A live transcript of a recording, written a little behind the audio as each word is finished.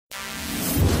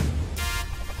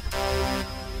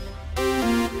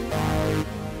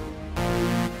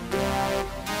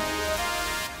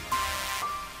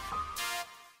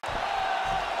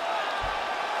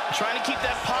to keep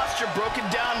that posture broken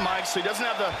down, Mike, so he doesn't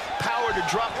have the power to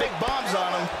drop big bombs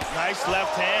on him. Nice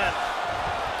left hand.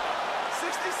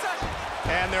 60 seconds.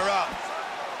 And they're up.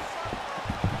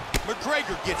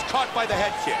 McGregor gets caught by the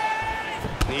head kick.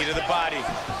 Knee to the body.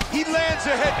 He lands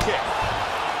a head kick.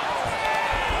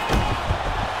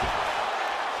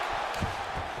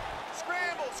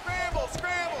 Scramble, scramble,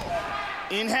 scramble.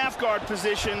 In half guard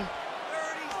position. 30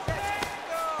 seconds to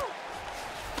go.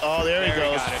 Oh, there he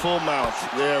goes. got it. Full mount.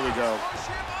 There we go. Push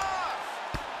him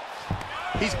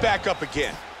off. He's back up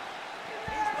again.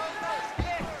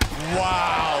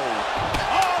 Wow.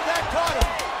 Oh, that caught him.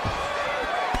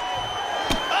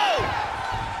 Oh!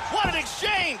 What an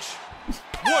exchange!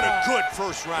 What a good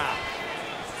first round.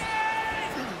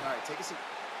 All right, take a seat.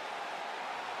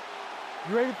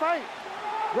 You ready to fight?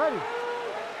 Ready.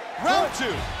 Round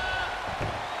two.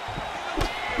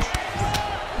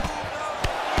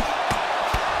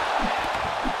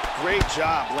 Great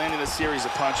job landing a series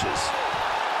of punches.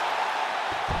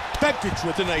 Bektic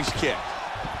with a nice kick.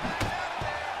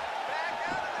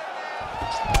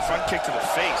 Front kick to the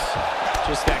face.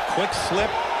 Just that quick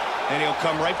slip, and he'll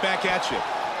come right back at you.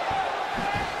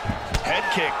 Head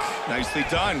kick. Nicely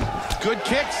done. Good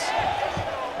kicks.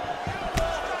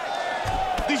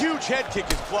 The huge head kick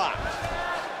is blocked.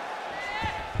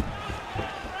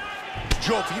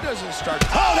 Joe, if he doesn't start...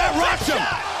 Oh, that rocked him!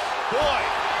 Boy,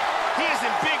 he is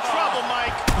in big trouble,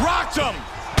 Mike. Rocked him!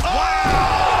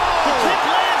 The kick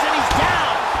lands and he's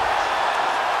down.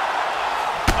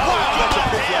 Wow, that's a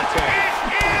big man. left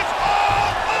hand. It is all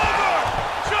over.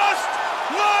 Just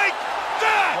like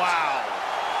that! Wow.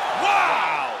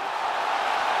 Wow!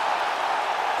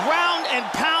 Ground and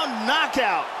pound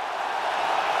knockout.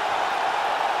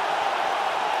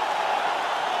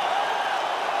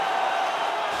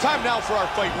 Time now for our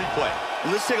fight replay.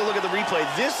 Let's take a look at the replay.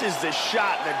 This is the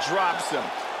shot that drops him.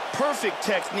 Perfect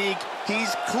technique.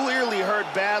 He's clearly hurt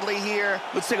badly here.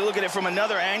 Let's take a look at it from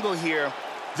another angle here.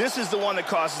 This is the one that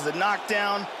causes the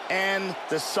knockdown and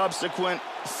the subsequent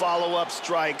follow-up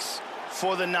strikes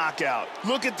for the knockout.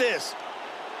 Look at this.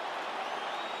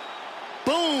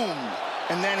 Boom!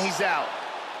 And then he's out.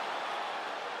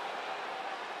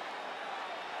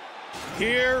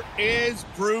 Here is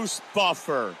Bruce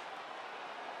Buffer.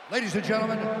 Ladies and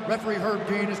gentlemen, referee Herb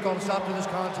Dean has called a stop to this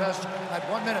contest at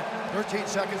 1 minute, 13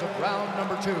 seconds of round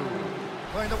number 2.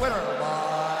 Declaring the winner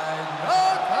by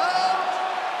knockout,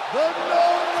 the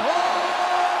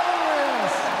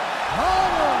notorious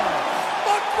Conor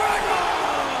McGregor!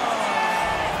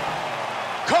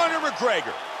 Conor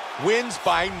McGregor wins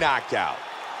by knockout.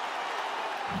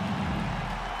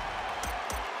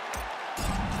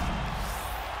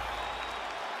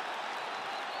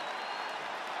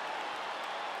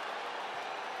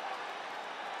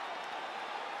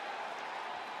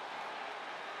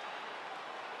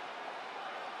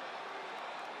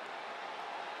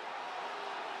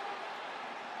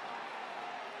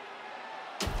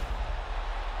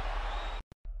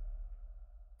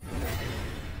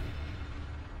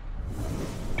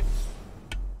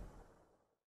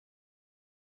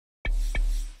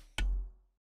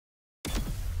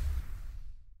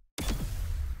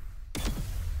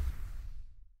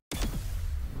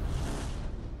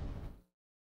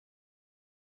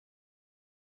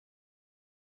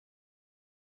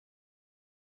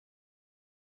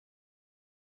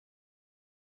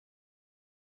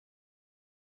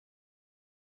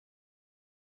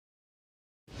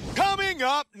 Coming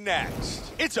up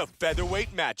next, it's a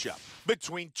featherweight matchup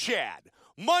between Chad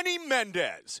Money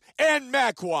Mendez and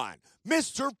Makwan,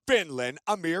 Mr. Finland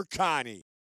Amir Khani.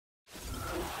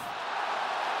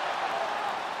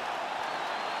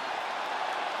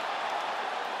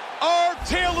 Our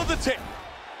tale of the tape.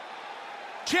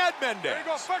 Chad Mendez. There you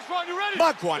go, first one, you ready?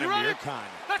 Makwan You Amir ready? Khani.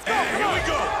 Let's go, And come here on. we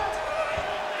go.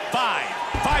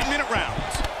 5-minute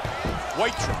rounds.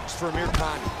 White trunks for Amir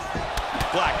Khani.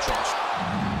 Black trunks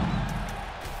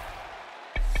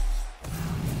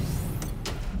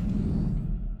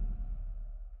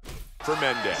for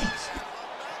Mendez.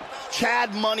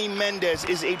 Chad Money Mendez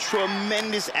is a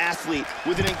tremendous athlete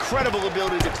with an incredible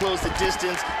ability to close the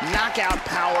distance, knockout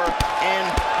power, and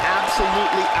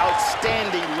absolutely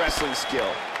outstanding wrestling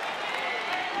skill.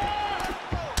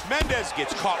 Mendez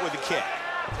gets caught with a kick.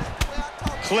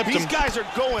 Clipped These him. guys are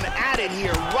going at it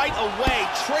here right away,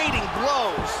 trading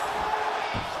blows.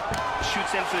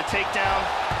 Shoots in for the takedown.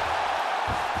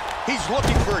 He's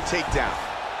looking for a takedown.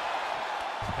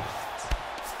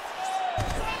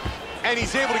 And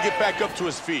he's able to get back up to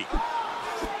his feet.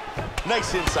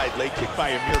 Nice inside leg kick by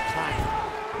Amir Khani.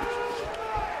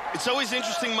 It's always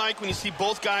interesting, Mike, when you see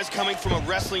both guys coming from a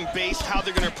wrestling base, how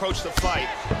they're going to approach the fight.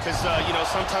 Because, you know,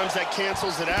 sometimes that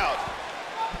cancels it out.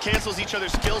 Cancels each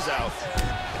other's skills out.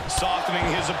 Softening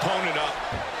his opponent up.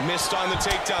 Missed on the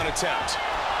takedown attempt.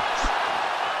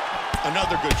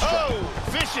 Another good shot. Oh,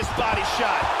 vicious body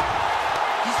shot.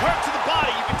 He's hurt to the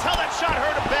body. You can tell that shot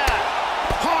hurt him bad.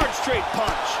 Hard straight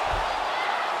punch.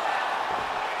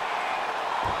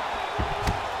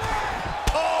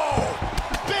 Oh,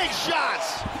 big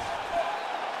shots.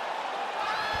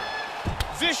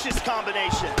 Vicious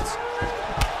combinations.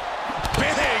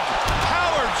 Big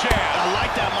power jab. I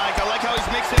like that, Mike. I like how he's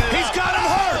mixing it up. He's got him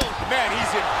hurt. Man,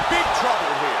 he's in big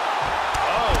trouble here.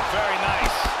 Oh, very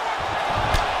nice.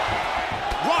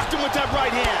 Rocked him with that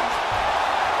right hand.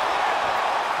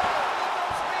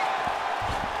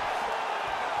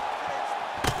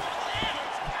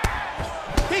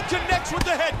 He connects with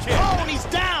the head kick. Oh, and he's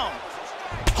down.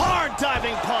 Hard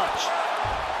diving punch.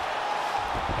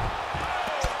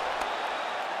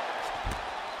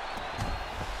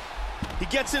 He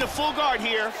gets in a full guard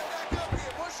here.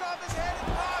 Push off his head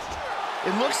and posture.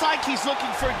 It looks like he's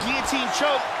looking for a guillotine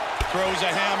choke. Throws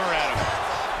a hammer at him.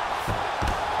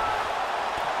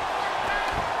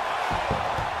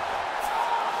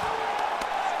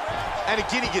 And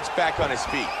again, he gets back on his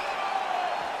feet.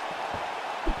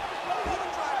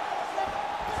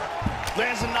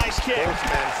 Lands a nice kick. Both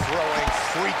men throwing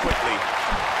frequently.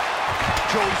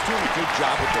 Joey's doing a good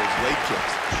job with those leg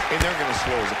kicks, and they're going to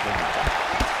slow his opponent down.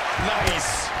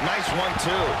 Nice. Nice one,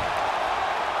 too.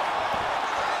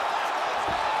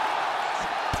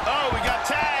 Oh, we got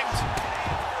tagged.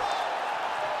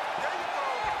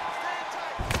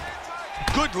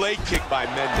 Good leg kick by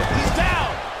Mendez. He's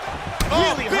down.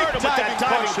 Really big hurt him with that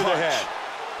diving punch to the head.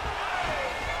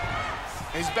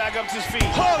 He's back up to his feet.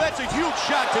 Oh, that's a huge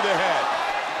shot to the head.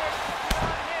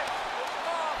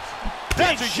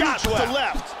 That's a shot huge with left. the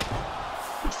left.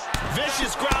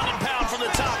 Vicious ground and pound from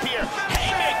the top here.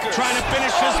 Haymaker. Trying to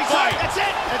finish this fight. That's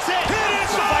it. That's it. It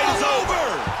is The fight is all over.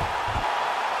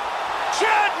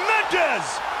 Chad Mendez,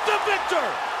 the victor.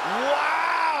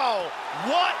 Wow.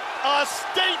 What a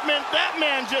statement that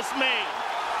man just made.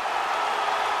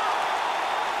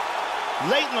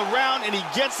 Late in the round, and he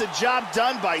gets the job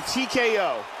done by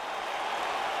TKO.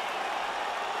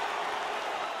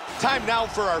 Time now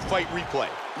for our fight replay.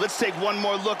 Let's take one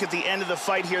more look at the end of the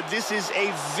fight here. This is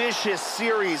a vicious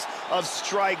series of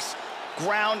strikes,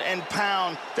 ground and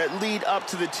pound, that lead up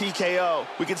to the TKO.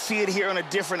 We can see it here on a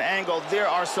different angle. There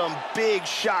are some big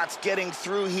shots getting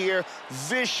through here.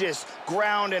 Vicious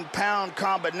ground and pound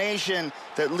combination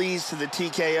that leads to the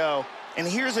TKO. And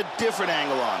here's a different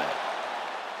angle on it.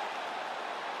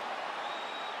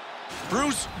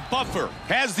 Bruce Buffer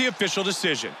has the official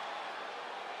decision.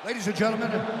 Ladies and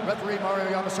gentlemen, referee Mario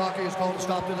Yamasaki has called a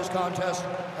stop to this contest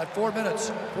at 4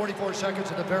 minutes, 44 seconds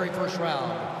in the very first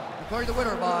round. Declaring the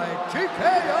winner by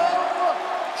TKO,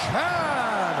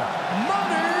 Chad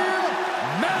Money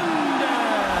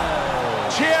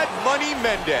Mendez. Chad Money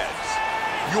Mendez,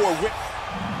 your winner.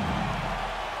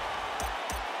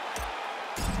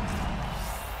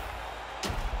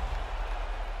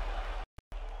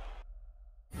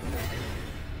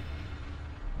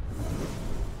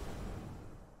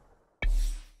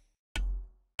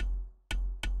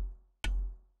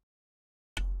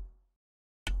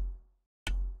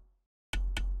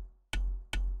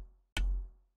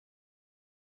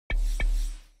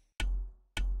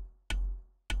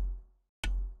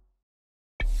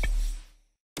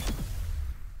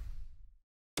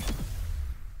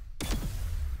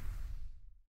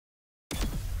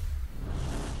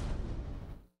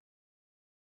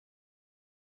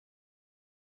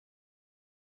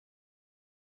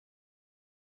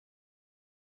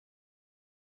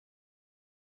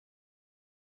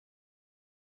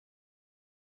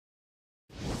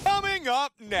 Coming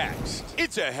up next,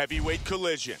 it's a heavyweight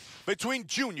collision between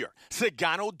Junior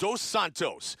Cigano dos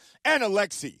Santos and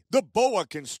Alexei the Boa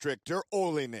Constrictor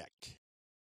Oleinik.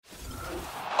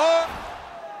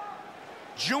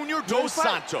 Junior dos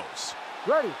Santos.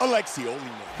 Ready. Alexei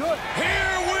Oleinik. Good.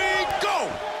 Here we go!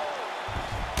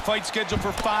 Fight scheduled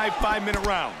for 5 5-minute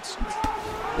rounds.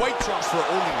 White trunks for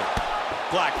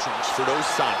Oleinik. Black trunks for dos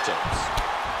Santos.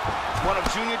 One of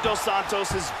Junior dos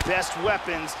Santos' best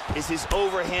weapons is his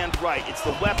overhand right. It's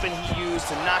the weapon he used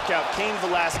to knock out Cain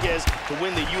Velasquez to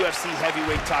win the UFC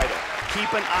heavyweight title.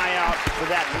 Keep an eye out for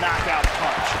that knockout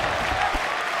punch.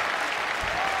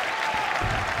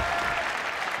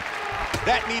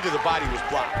 That knee to the body was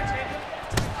blocked.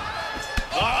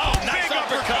 Oh, nice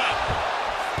uppercut.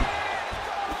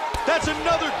 That's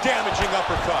another damaging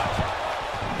uppercut.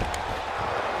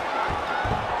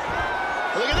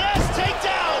 Look at this,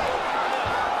 takedown.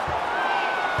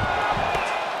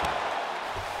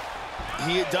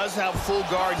 He does have full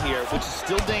guard here, which is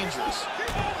still dangerous.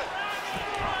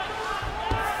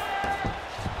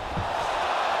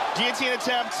 Guillotine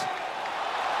attempt.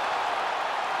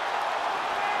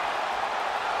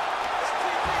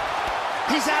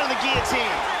 He's out of the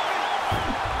guillotine.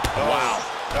 Oh, wow.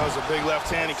 That was a big left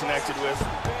hand he connected with.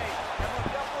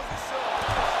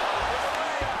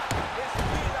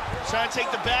 Trying to take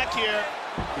the back here.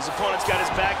 His opponent's got his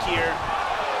back here.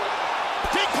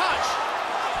 Big punch.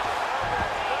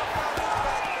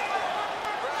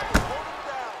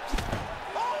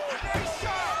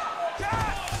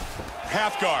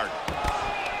 Half guard.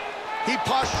 He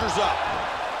postures up.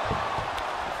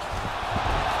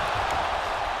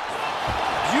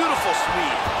 Beautiful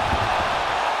sweep.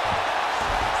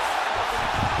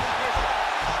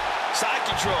 Side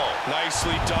control.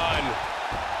 Nicely done.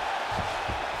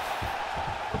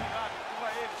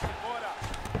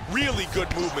 Really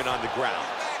good movement on the ground.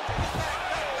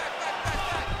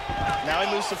 Now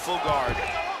he moves to full guard.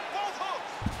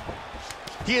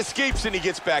 He escapes and he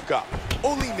gets back up.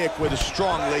 Nick with a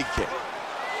strong leg kick.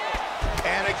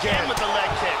 And again with the leg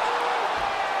kick.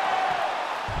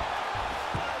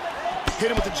 Hit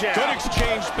him with the jab. Good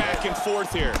exchange back and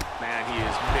forth here. Man, he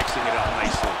is mixing it up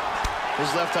nicely.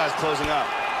 His left eye's closing up.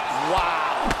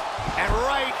 wow. And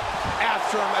right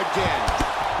after him again.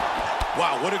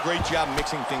 Wow, what a great job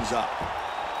mixing things up.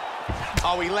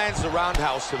 Oh, he lands the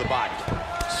roundhouse to the body.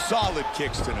 Solid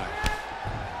kicks tonight.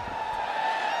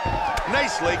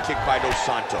 Nice leg kick by Dos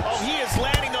Santos. Oh, he is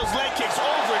landing those leg kicks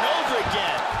over and over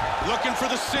again. Looking for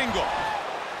the single.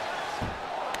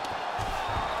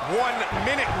 1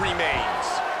 minute remains.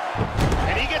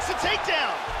 And he gets the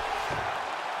takedown.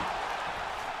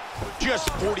 Just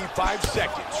 45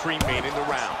 seconds remain in the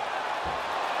round.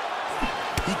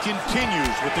 He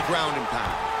continues with the ground and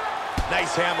pound.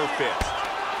 Nice hammer fist.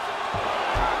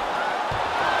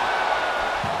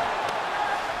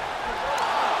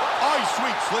 Oh, he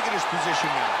sweeps. Look at his position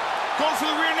now. Going for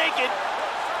the rear naked.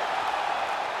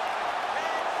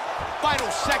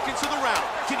 Final seconds of the round.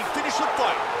 Can he finish the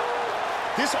fight?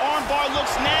 This arm bar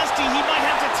looks nasty. He might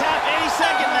have to tap any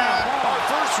second now. Our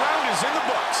first round is in the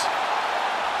books.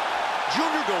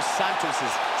 Junior Dos Santos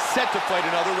is set to fight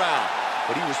another round,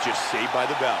 but he was just saved by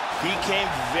the bell. He came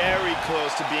very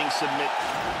close to being submitted.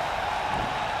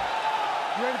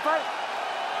 You ready to fight?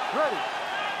 Ready.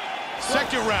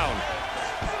 Second round.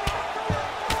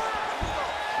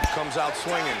 Comes out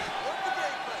swinging.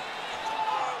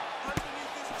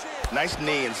 Nice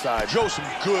knee inside. Joe, some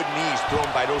good knees thrown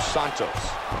by Dos Santos.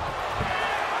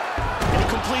 And he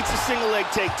completes a single leg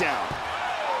takedown.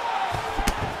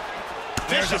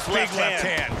 There's a Vicious big left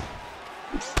hand.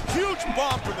 Huge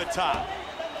bomb from the top.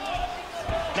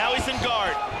 Now he's in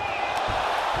guard.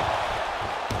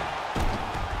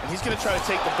 And he's going to try to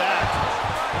take the back.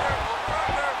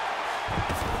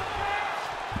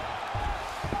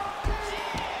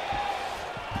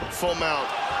 Full mount.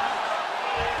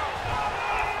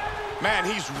 Man,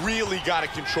 he's really got to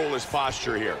control his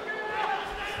posture here.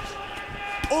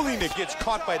 Nick gets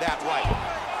caught by that right.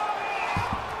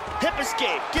 Hip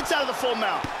escape. Gets out of the full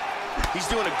mount. He's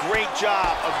doing a great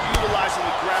job of utilizing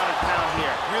the ground and pound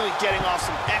here. Really getting off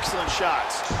some excellent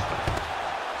shots.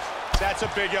 That's a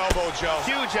big elbow, Joe.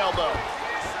 Huge elbow.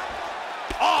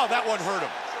 Oh, that one hurt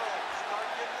him.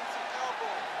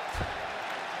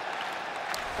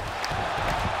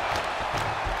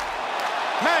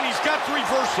 Man, he's got the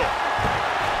reversal.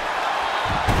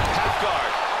 Half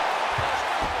guard.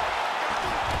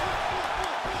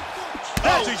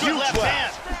 That's a huge left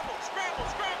hand.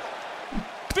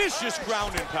 Vicious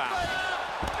ground and pound.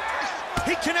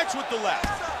 He connects with the left.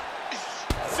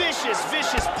 Vicious,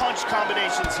 vicious punch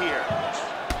combinations here.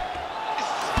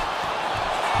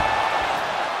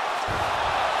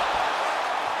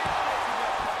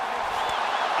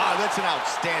 Ah, that's an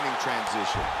outstanding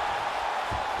transition.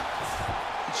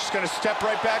 He's just gonna step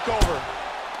right back over.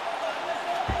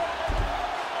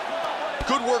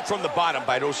 Good work from the bottom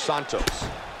by Dos Santos.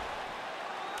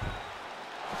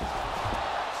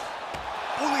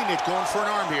 Nick going for an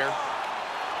arm here.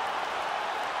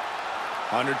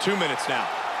 Under 2 minutes now.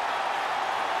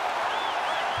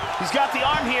 He's got the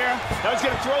arm here. Now he's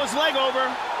going to throw his leg over.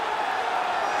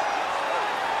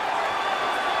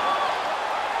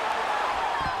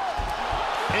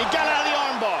 And he got out of the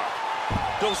arm bar.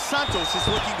 Dos Santos is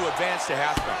looking to advance to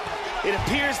half guard. It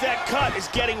appears that cut is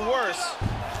getting worse.